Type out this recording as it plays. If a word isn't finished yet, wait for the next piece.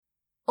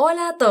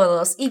Hola a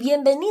todos y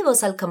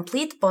bienvenidos al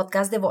Complete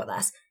Podcast de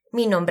Bodas.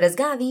 Mi nombre es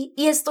Gaby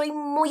y estoy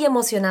muy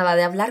emocionada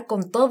de hablar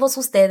con todos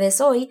ustedes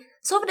hoy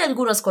sobre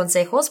algunos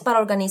consejos para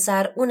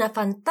organizar una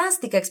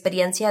fantástica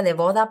experiencia de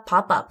boda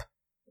pop-up.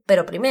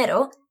 Pero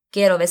primero,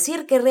 quiero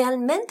decir que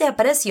realmente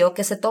aprecio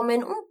que se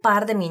tomen un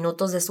par de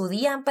minutos de su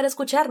día para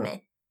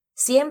escucharme.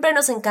 Siempre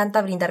nos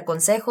encanta brindar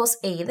consejos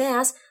e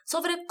ideas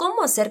sobre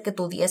cómo hacer que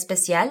tu día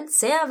especial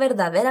sea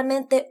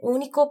verdaderamente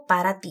único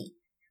para ti.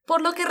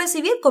 Por lo que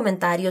recibir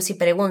comentarios y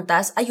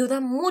preguntas ayuda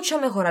mucho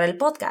a mejorar el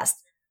podcast.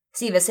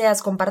 Si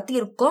deseas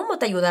compartir cómo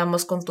te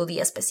ayudamos con tu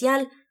día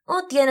especial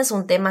o tienes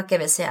un tema que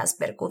deseas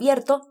ver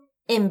cubierto,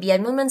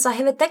 envíame un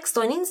mensaje de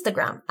texto en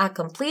Instagram a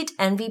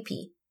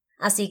CompleteMVP.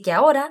 Así que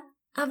ahora,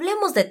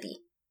 hablemos de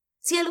ti.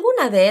 Si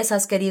alguna vez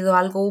has querido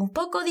algo un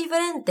poco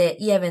diferente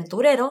y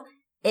aventurero,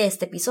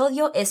 este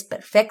episodio es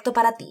perfecto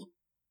para ti.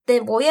 Te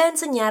voy a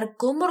enseñar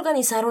cómo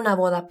organizar una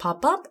boda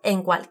pop-up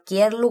en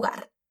cualquier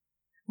lugar.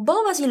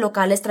 ¿Bodas y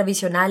locales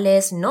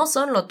tradicionales no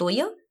son lo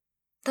tuyo?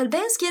 Tal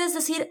vez quieres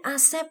decir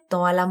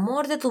acepto al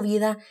amor de tu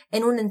vida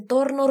en un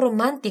entorno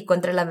romántico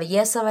entre la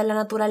belleza de la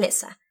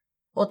naturaleza.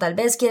 O tal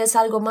vez quieres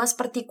algo más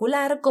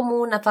particular como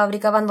una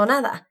fábrica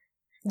abandonada.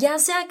 Ya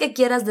sea que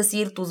quieras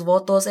decir tus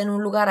votos en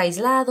un lugar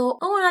aislado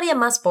o un área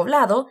más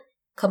poblado,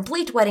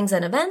 Complete Weddings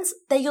and Events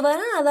te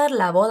ayudará a dar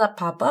la boda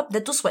pop-up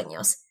de tus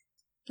sueños.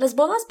 Las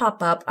bodas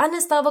pop-up han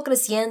estado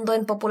creciendo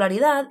en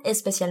popularidad,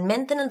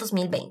 especialmente en el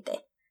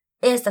 2020.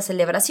 Estas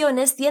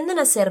celebraciones tienden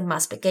a ser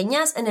más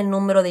pequeñas en el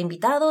número de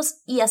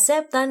invitados y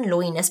aceptan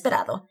lo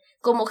inesperado,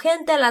 como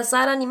gente al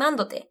azar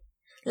animándote.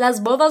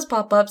 Las bodas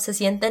pop-up se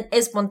sienten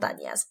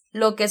espontáneas,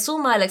 lo que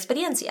suma a la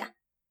experiencia.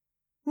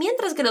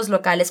 Mientras que los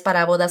locales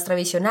para bodas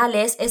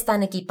tradicionales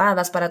están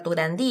equipadas para tu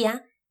gran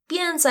día,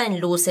 piensa en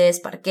luces,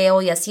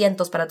 parqueo y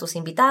asientos para tus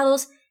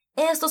invitados.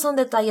 Estos son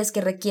detalles que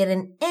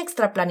requieren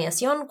extra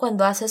planeación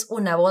cuando haces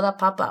una boda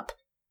pop-up.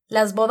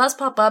 Las bodas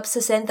pop-up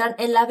se centran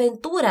en la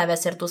aventura de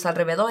hacer tus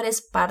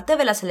alrededores parte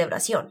de la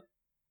celebración.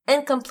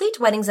 En Complete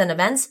Weddings and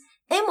Events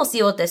hemos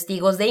sido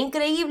testigos de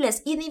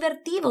increíbles y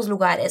divertidos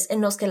lugares en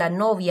los que la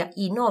novia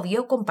y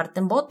novio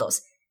comparten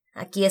votos.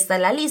 Aquí está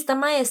la lista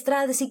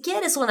maestra de si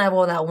quieres una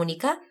boda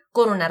única,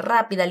 con una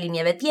rápida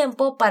línea de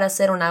tiempo para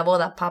hacer una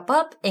boda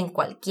pop-up en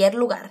cualquier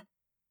lugar.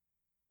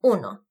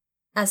 1.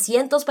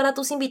 Asientos para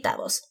tus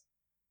invitados.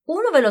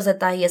 Uno de los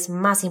detalles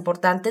más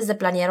importantes de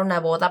planear una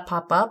boda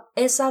pop-up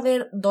es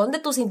saber dónde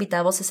tus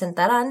invitados se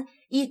sentarán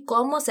y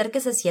cómo hacer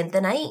que se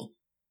sienten ahí.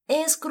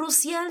 Es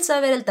crucial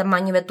saber el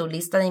tamaño de tu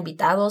lista de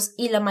invitados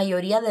y la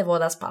mayoría de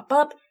bodas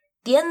pop-up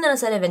tienden a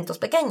ser eventos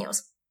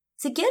pequeños.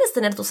 Si quieres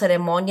tener tu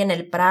ceremonia en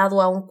el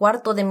prado a un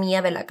cuarto de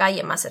milla de la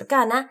calle más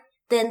cercana,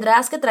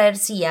 tendrás que traer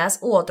sillas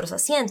u otros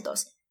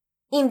asientos.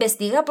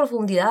 Investiga a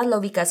profundidad la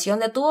ubicación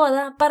de tu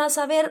boda para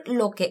saber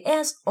lo que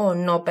es o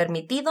no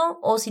permitido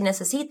o si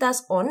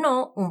necesitas o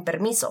no un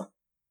permiso.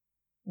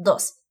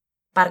 2.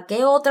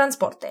 Parqueo o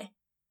transporte.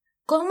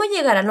 ¿Cómo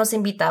llegarán los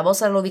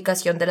invitados a la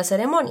ubicación de la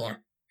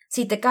ceremonia?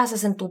 Si te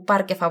casas en tu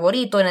parque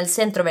favorito en el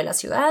centro de la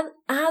ciudad,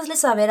 hazle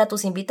saber a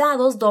tus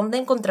invitados dónde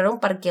encontrar un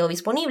parqueo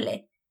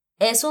disponible.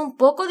 Es un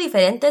poco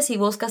diferente si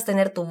buscas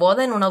tener tu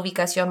boda en una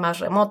ubicación más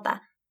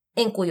remota,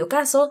 en cuyo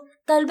caso,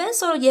 tal vez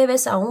solo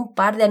lleves a un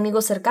par de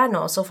amigos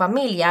cercanos o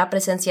familia a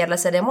presenciar la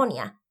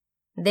ceremonia.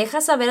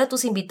 Deja saber a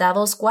tus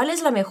invitados cuál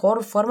es la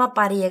mejor forma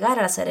para llegar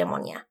a la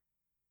ceremonia.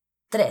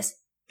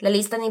 3. La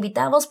lista de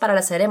invitados para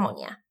la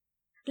ceremonia.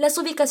 Las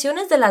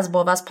ubicaciones de las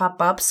bodas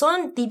pop-up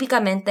son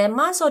típicamente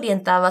más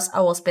orientadas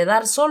a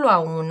hospedar solo a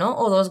uno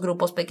o dos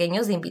grupos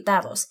pequeños de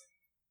invitados.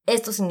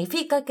 Esto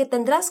significa que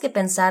tendrás que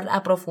pensar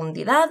a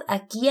profundidad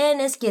a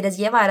quiénes quieres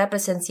llevar a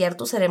presenciar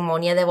tu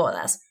ceremonia de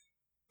bodas.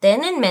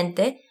 Ten en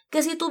mente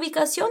que si tu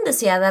ubicación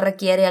deseada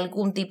requiere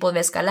algún tipo de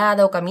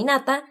escalada o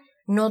caminata,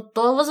 no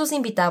todos los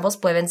invitados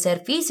pueden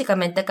ser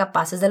físicamente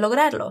capaces de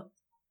lograrlo.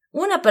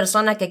 Una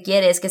persona que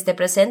quieres que esté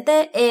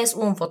presente es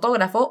un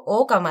fotógrafo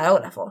o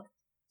camarógrafo.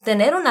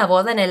 Tener una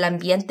boda en el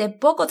ambiente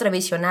poco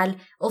tradicional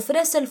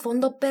ofrece el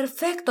fondo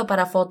perfecto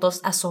para fotos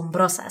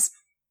asombrosas.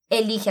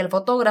 Elige al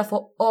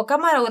fotógrafo o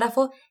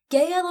camarógrafo que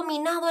haya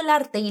dominado el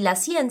arte y la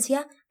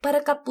ciencia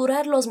para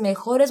capturar los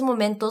mejores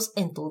momentos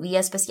en tu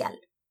día especial.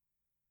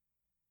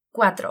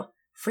 4.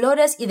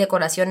 Flores y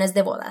decoraciones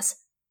de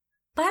bodas.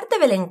 Parte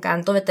del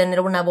encanto de tener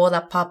una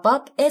boda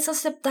pop-up es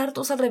aceptar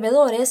tus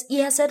alrededores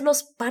y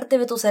hacerlos parte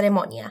de tu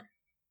ceremonia.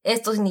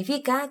 Esto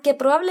significa que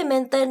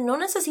probablemente no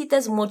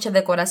necesites mucha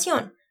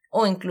decoración,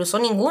 o incluso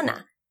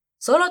ninguna.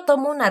 Solo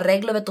toma un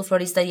arreglo de tu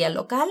floristería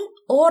local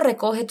o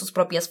recoge tus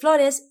propias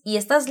flores y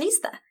estás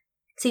lista.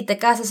 Si te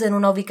casas en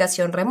una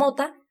ubicación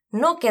remota,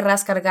 no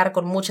querrás cargar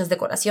con muchas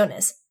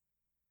decoraciones.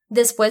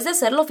 Después de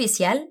hacerlo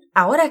oficial,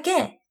 ¿ahora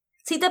qué?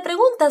 Si te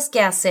preguntas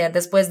qué hacer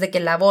después de que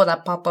la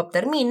boda pop-up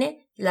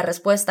termine, la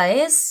respuesta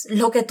es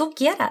lo que tú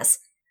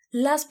quieras.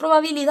 Las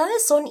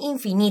probabilidades son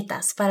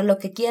infinitas para lo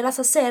que quieras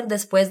hacer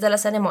después de la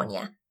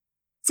ceremonia.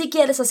 Si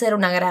quieres hacer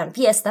una gran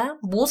fiesta,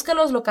 busca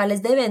los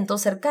locales de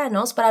eventos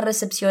cercanos para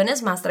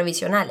recepciones más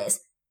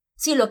tradicionales.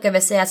 Si lo que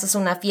deseas es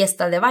una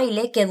fiesta de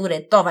baile que dure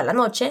toda la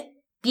noche,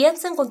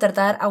 piensa en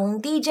contratar a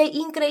un DJ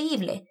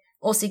increíble,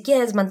 o si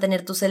quieres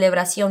mantener tu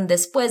celebración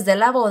después de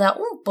la boda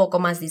un poco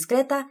más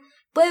discreta,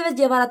 puedes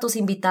llevar a tus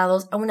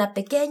invitados a una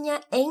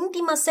pequeña e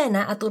íntima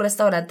cena a tu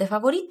restaurante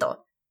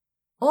favorito,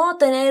 o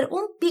tener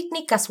un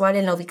picnic casual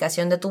en la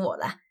ubicación de tu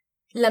boda.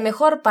 La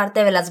mejor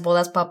parte de las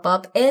bodas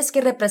pop-up es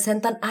que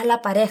representan a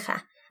la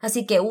pareja,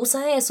 así que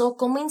usa eso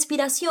como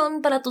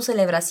inspiración para tu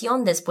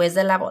celebración después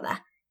de la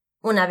boda.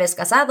 Una vez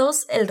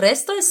casados, el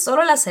resto es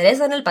solo la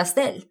cereza en el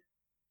pastel.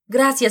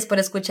 Gracias por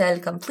escuchar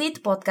el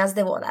Complete Podcast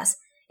de Bodas.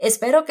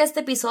 Espero que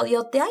este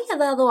episodio te haya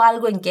dado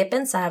algo en qué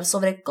pensar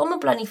sobre cómo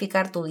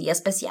planificar tu día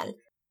especial.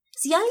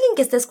 Si alguien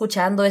que esté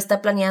escuchando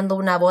está planeando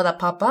una boda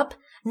pop-up,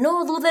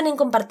 no duden en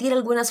compartir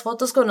algunas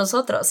fotos con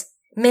nosotros.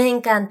 Me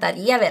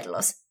encantaría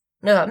verlos.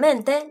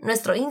 Nuevamente,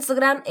 nuestro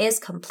Instagram es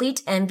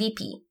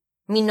CompleteMVP.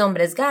 Mi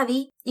nombre es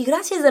Gaby y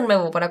gracias de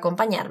nuevo por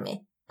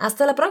acompañarme.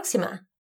 Hasta la próxima.